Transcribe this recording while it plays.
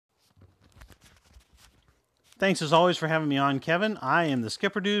Thanks as always for having me on, Kevin. I am the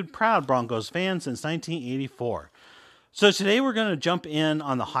Skipper Dude, proud Broncos fan since 1984. So today we're going to jump in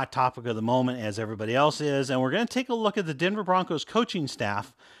on the hot topic of the moment, as everybody else is, and we're going to take a look at the Denver Broncos coaching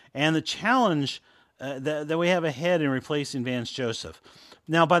staff and the challenge that we have ahead in replacing Vance Joseph.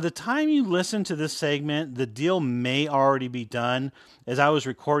 Now, by the time you listen to this segment, the deal may already be done. As I was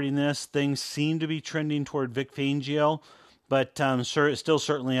recording this, things seem to be trending toward Vic Fangio, but it's still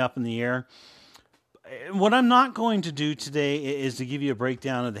certainly up in the air. What I'm not going to do today is to give you a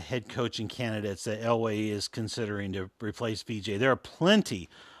breakdown of the head coaching candidates that Elway is considering to replace VJ. There are plenty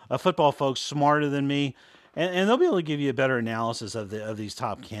of football folks smarter than me, and they'll be able to give you a better analysis of these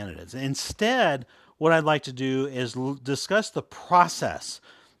top candidates. Instead, what I'd like to do is discuss the process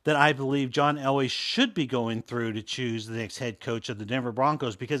that I believe John Elway should be going through to choose the next head coach of the Denver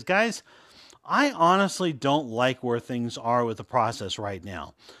Broncos. Because, guys, I honestly don't like where things are with the process right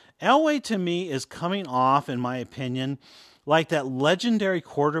now. Elway, to me, is coming off, in my opinion, like that legendary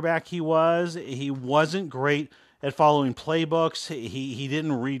quarterback he was. He wasn't great at following playbooks. He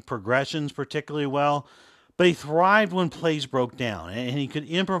didn't read progressions particularly well, but he thrived when plays broke down, and he could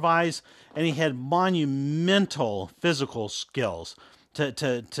improvise, and he had monumental physical skills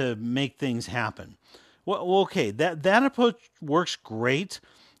to make things happen. Well, okay, that approach works great.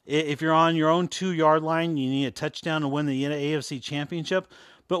 If you're on your own 2-yard line, you need a touchdown to win the AFC Championship.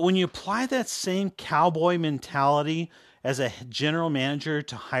 But when you apply that same cowboy mentality as a general manager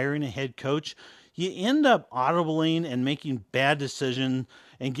to hiring a head coach, you end up audibling and making bad decisions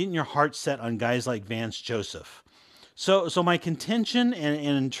and getting your heart set on guys like Vance Joseph. So my contention, and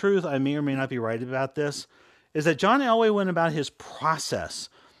in truth, I may or may not be right about this, is that John Elway went about his process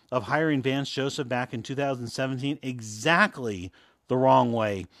of hiring Vance Joseph back in 2017 exactly the wrong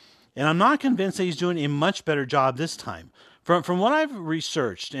way. And I'm not convinced that he's doing a much better job this time. From what I've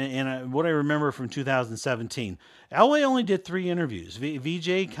researched and what I remember from 2017, Elway only did 3 interviews.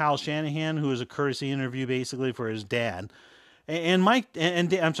 VJ, Kyle Shanahan, who was a courtesy interview basically for his dad, and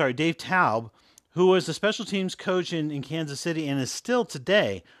Dave Taub, who was the special teams coach in Kansas City and is still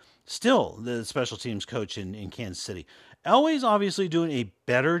today the special teams coach in Kansas City. Elway's obviously doing a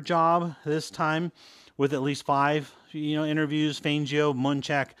better job this time with at least 5 interviews: Fangio,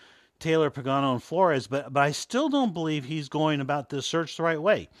 Munchak, Taylor, Pagano, and Flores, but I still don't believe he's going about this search the right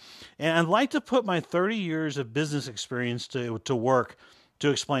way. And I'd like to put my 30 years of business experience to work to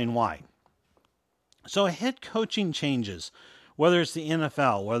explain why. So head coaching changes, whether it's the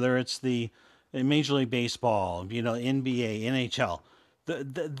NFL, whether it's the Major League Baseball, NBA, NHL,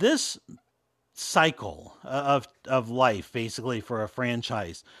 this cycle of life, basically, for a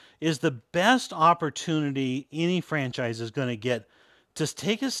franchise is the best opportunity any franchise is going to get to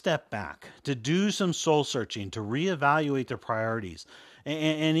take a step back, to do some soul searching, to reevaluate their priorities,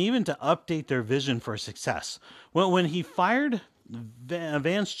 and even to update their vision for success. When he fired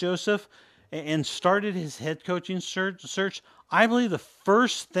Vance Joseph and started his head coaching search, I believe the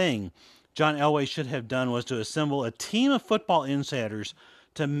first thing John Elway should have done was to assemble a team of football insiders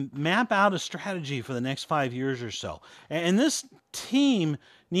to map out a strategy for the next 5 years or so. And this team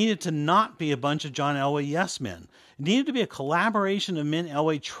needed to not be a bunch of John Elway yes men. It needed to be a collaboration of men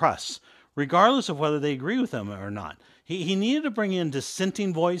Elway trusts, regardless of whether they agree with him or not. He needed to bring in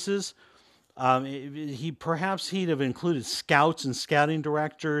dissenting voices. He'd have included scouts and scouting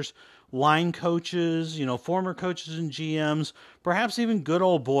directors, line coaches, former coaches and GMs, perhaps even good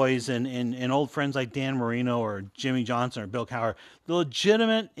old boys and old friends like Dan Marino or Jimmy Johnson or Bill Cowher, the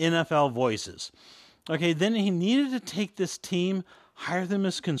legitimate NFL voices. Okay, then he needed to take this team, hire them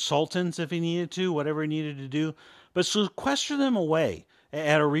as consultants if he needed to, whatever he needed to do, but sequester them away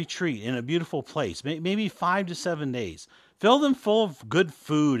at a retreat in a beautiful place, maybe 5 to 7 days. Fill them full of good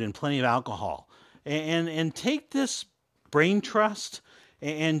food and plenty of alcohol, and take this brain trust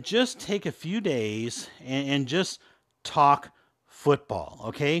and just take a few days and just talk football,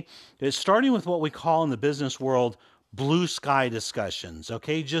 okay? It's starting with what we call in the business world blue sky discussions,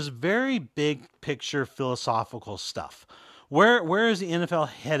 okay? Just very big picture philosophical stuff. Where is the NFL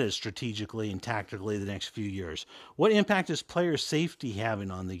headed strategically and tactically the next few years? What impact is player safety having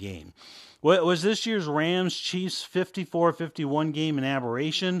on the game? Was this year's Rams-Chiefs 54-51 game an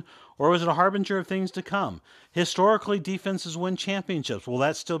aberration, or was it a harbinger of things to come? Historically, defenses win championships. Will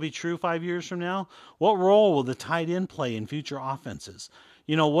that still be true 5 years from now? What role will the tight end play in future offenses?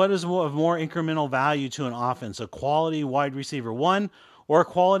 What is of more incremental value to an offense, a quality wide receiver 1 or a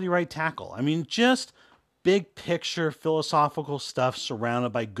quality right tackle? Just big picture philosophical stuff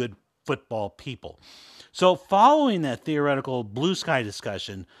surrounded by good football people. So following that theoretical blue sky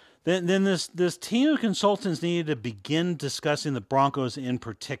discussion, then this team of consultants needed to begin discussing the Broncos in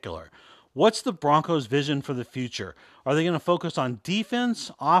particular. What's the Broncos' vision for the future? Are they going to focus on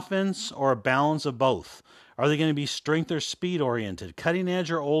defense, offense, or a balance of both? Are they going to be strength or speed oriented, cutting edge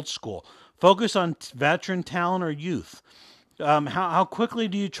or old school? Focus on veteran talent or youth? How quickly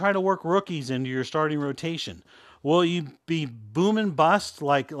do you try to work rookies into your starting rotation? Will you be boom and bust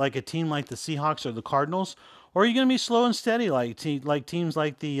like a team like the Seahawks or the Cardinals? Or are you going to be slow and steady like teams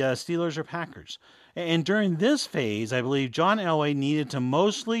like the Steelers or Packers? And during this phase, I believe John Elway needed to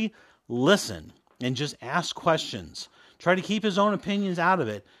mostly listen and just ask questions. Try to keep his own opinions out of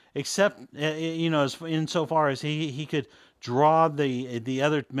it, except insofar as he could draw the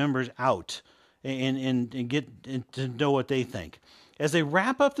other members out and get to know what they think. As they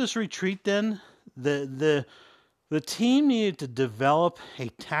wrap up this retreat, then the team needed to develop a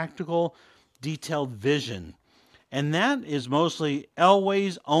tactical, detailed vision, and that is mostly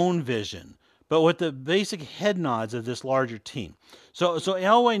Elway's own vision, but with the basic head nods of this larger team. So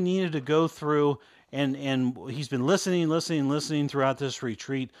Elway needed to go through, and he's been listening throughout this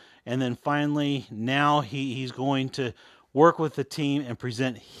retreat, and then finally now he's going to work with the team and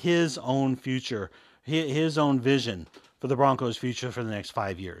present his own future, his own vision for the Broncos' future for the next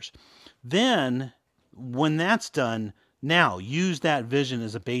 5 years. Then, when that's done, now use that vision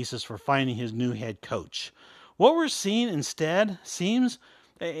as a basis for finding his new head coach. What we're seeing instead seems,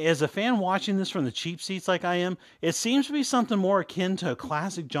 as a fan watching this from the cheap seats like I am, it seems to be something more akin to a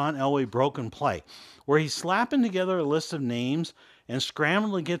classic John Elway broken play, where he's slapping together a list of names and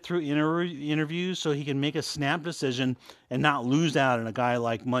scrambling to get through interviews so he can make a snap decision and not lose out on a guy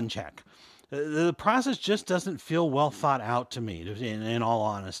like Munchak. The process just doesn't feel well thought out to me, in all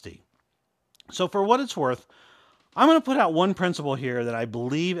honesty. So for what it's worth, I'm going to put out one principle here that I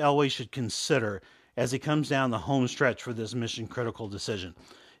believe Elway should consider as he comes down the home stretch for this mission-critical decision.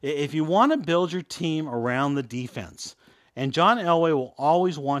 If you want to build your team around the defense, and John Elway will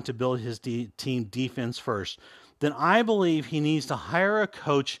always want to build his team defense first, then I believe he needs to hire a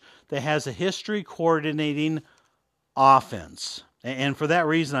coach that has a history coordinating offense. And for that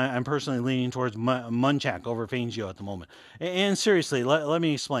reason, I'm personally leaning towards Munchak over Fangio at the moment. And seriously, let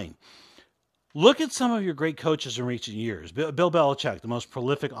me explain. Look at some of your great coaches in recent years. Bill Belichick, the most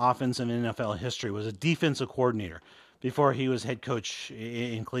prolific offensive in NFL history, was a defensive coordinator before he was head coach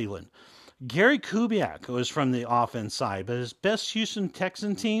in Cleveland. Gary Kubiak was from the offense side, but his best Houston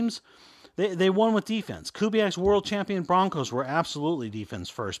Texan teams, they won with defense. Kubiak's world champion Broncos were absolutely defense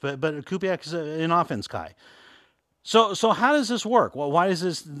first, but Kubiak is an offense guy. So how does this work? Well, why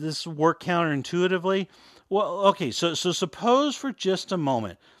does this work counterintuitively? Well, okay, so suppose for just a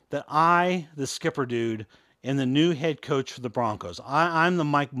moment that I, the skipper dude, am the new head coach for the Broncos. I'm the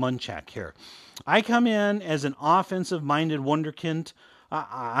Mike Munchak here. I come in as an offensive-minded wonderkind.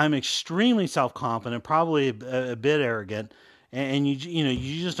 I'm extremely self-confident, probably a bit arrogant, and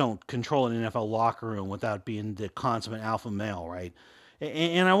you just don't control an NFL locker room without being the consummate alpha male, right?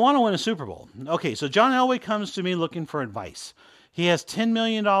 And I want to win a Super Bowl. Okay, so John Elway comes to me looking for advice. He has $10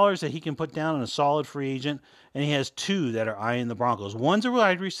 million that he can put down on a solid free agent, and he has two that are eyeing the Broncos. One's a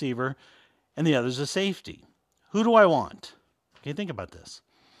wide receiver, and the other's a safety. Who do I want? Okay, think about this.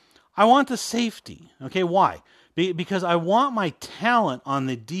 I want the safety. Okay, why? Because I want my talent on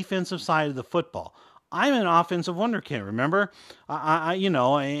the defensive side of the football. I'm an offensive wonderkid, remember?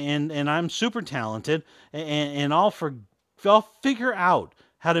 And I'm super talented, and I'll figure out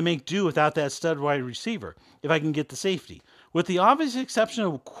how to make do without that stud wide receiver if I can get the safety. With the obvious exception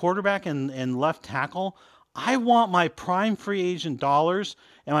of quarterback and left tackle, I want my prime free agent dollars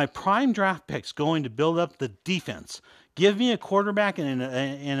and my prime draft picks going to build up the defense. Give me a quarterback and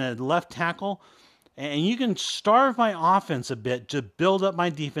a left tackle, and you can starve my offense a bit to build up my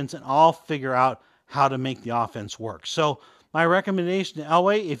defense, and I'll figure out how to make the offense work. So my recommendation to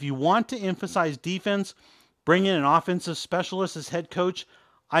Elway, if you want to emphasize defense, bring in an offensive specialist as head coach,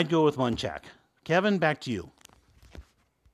 I'd go with Munchak. Kevin, back to you.